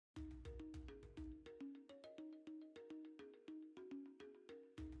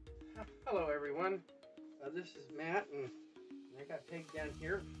Hello, everyone. This is Matt, and I got Peg down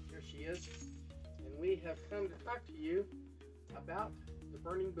here. Here she is. And we have come to talk to you about the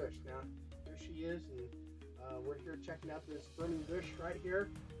burning bush. Now, here she is, and we're here checking out this burning bush right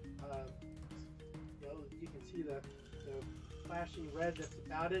here. Uh, you can see the flashing red that's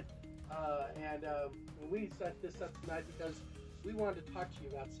about it. And we set this up tonight because we wanted to talk to you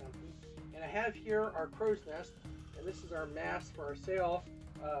about something. And I have here our crow's nest, and this is our mask for our sale.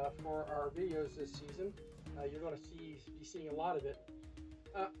 For our videos this season. You're going to be seeing a lot of it.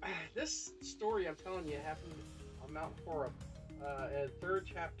 This story I'm telling you happened on Mount Horeb, in the 3rd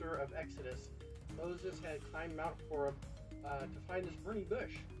chapter of Exodus. Moses had climbed Mount Horeb to find this burning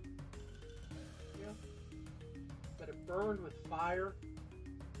bush. Yeah. But it burned with fire,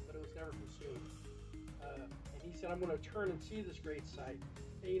 but it was never consumed. And he said, I'm going to turn and see this great sight.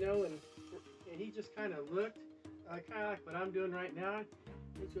 And he just kind of looked, kind of like what I'm doing right now.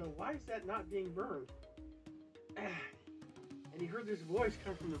 And so, why is that not being burned? And he heard this voice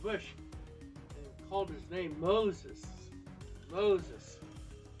come from the bush and called his name Moses. Moses.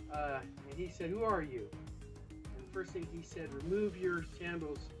 And he said, who are you? And the first thing he said, remove your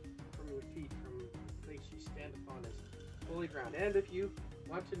sandals from your feet, from the place you stand upon is holy ground. And if you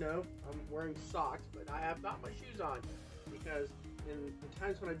want to know, I'm wearing socks, but I have not my shoes on because in the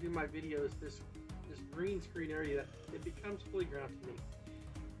times when I do my videos, this green screen area, it becomes holy ground to me.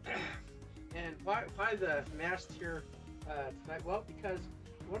 And why the mask here tonight? Well, because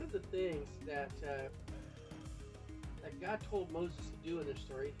one of the things that God told Moses to do in this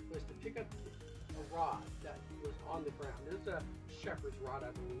story was to pick up a rod that was on the ground. It was a shepherd's rod,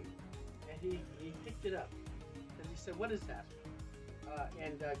 I believe. And he picked it up because he said, what is that?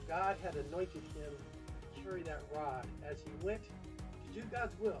 And God had anointed him to carry that rod as he went to do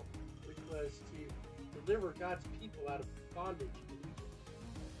God's will, which was to deliver God's people out of bondage in Egypt.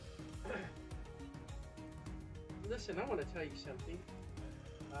 Listen, I want to tell you something.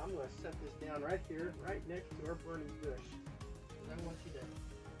 I'm going to set this down right here, right next to our burning bush, because I want you to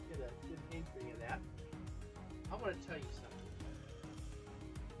get a good inkling of that. I want to tell you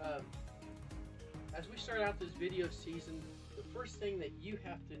something. As we start out this video season, the first thing that you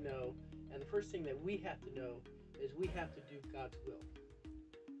have to know, and the first thing that we have to know, is we have to do God's will.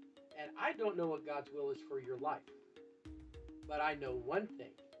 And I don't know what God's will is for your life, but I know one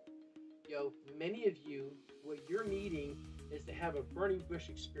thing. Many of you, what you're needing is to have a burning bush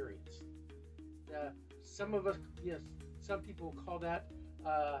experience. Some of us, some people call that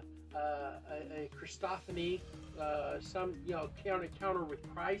a Christophany, some encounter with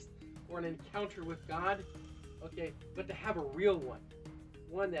Christ or an encounter with God. Okay, but to have a real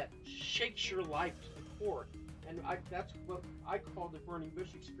one that shakes your life to the core, and that's what I call the burning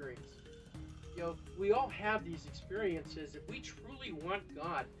bush experience. We all have these experiences. If we truly want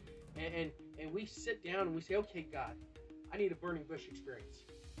God, and we sit down and we say, okay, God, I need a burning bush experience.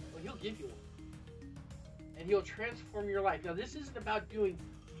 Well, he'll give you one. And he'll transform your life. Now, this isn't about doing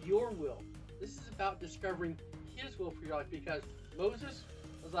your will. This is about discovering his will for your life, because Moses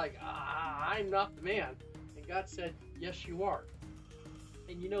was like, I'm not the man. And God said, yes, you are.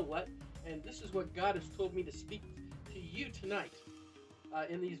 And you know what? And this is what God has told me to speak to you tonight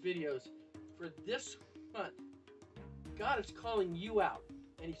in these videos. For this month, God is calling you out.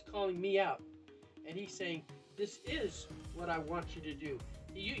 And he's calling me out, and he's saying, this is what I want you to do.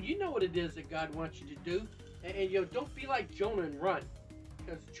 You know what it is that God wants you to do, and don't be like Jonah and run,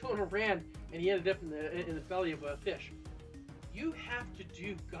 because Jonah ran and he ended up in the belly of a fish. You have to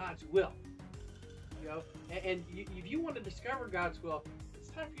do God's will, and if you want to discover God's will, it's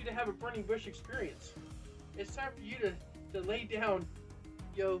time for you to have a burning bush experience. It's time for you to lay down,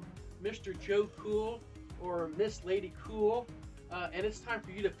 Mr. Joe Cool or Miss Lady Cool. And it's time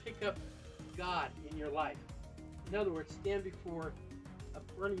for you to pick up God in your life. In other words, stand before a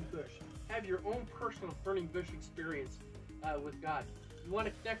burning bush. Have your own personal burning bush experience with God. You want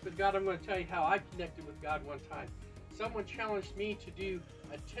to connect with God? I'm going to tell you how I connected with God one time. Someone challenged me to do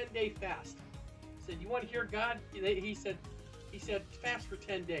a 10-day fast. He said, you want to hear God? He said, fast for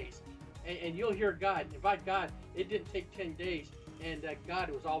 10 days. And you'll hear God. And by God, it didn't take 10 days. And God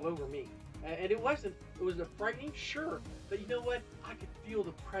was all over me. And it was a frightening, sure, but you know what? I could feel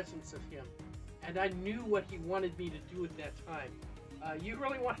the presence of him, and I knew what he wanted me to do at that time. You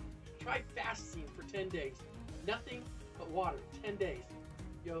really want to try fasting for 10 days, nothing but water, 10 days.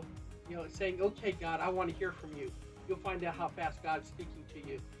 Saying, okay, God, I want to hear from you. You'll find out how fast God's speaking to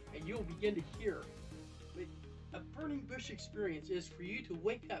you, and you'll begin to hear. But a burning bush experience is for you to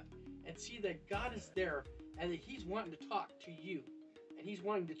wake up and see that God is there, and that he's wanting to talk to you. And he's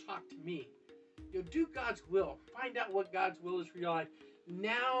wanting to talk to me. Do God's will. Find out what God's will is for your life.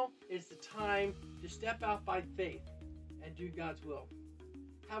 Now is the time to step out by faith and do God's will.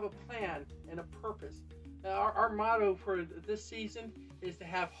 Have a plan and a purpose. Our motto for this season is to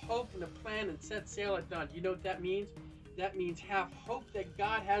have hope and a plan and set sail at dawn. Do you know what that means? That means have hope that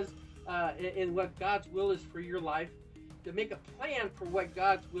God has in what God's will is for your life. To make a plan for what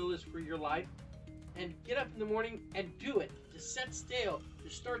God's will is for your life. And get up in the morning and do it. To set sail, to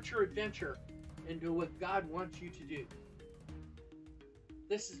start your adventure into what God wants you to do.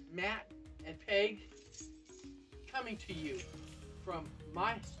 This is Matt and Peg coming to you from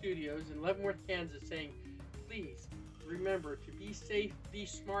my studios in Leavenworth, Kansas, saying, please remember to be safe, be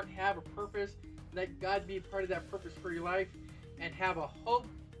smart, have a purpose, let God be a part of that purpose for your life, and have a hope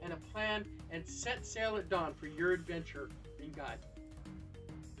and a plan, and set sail at dawn for your adventure in God.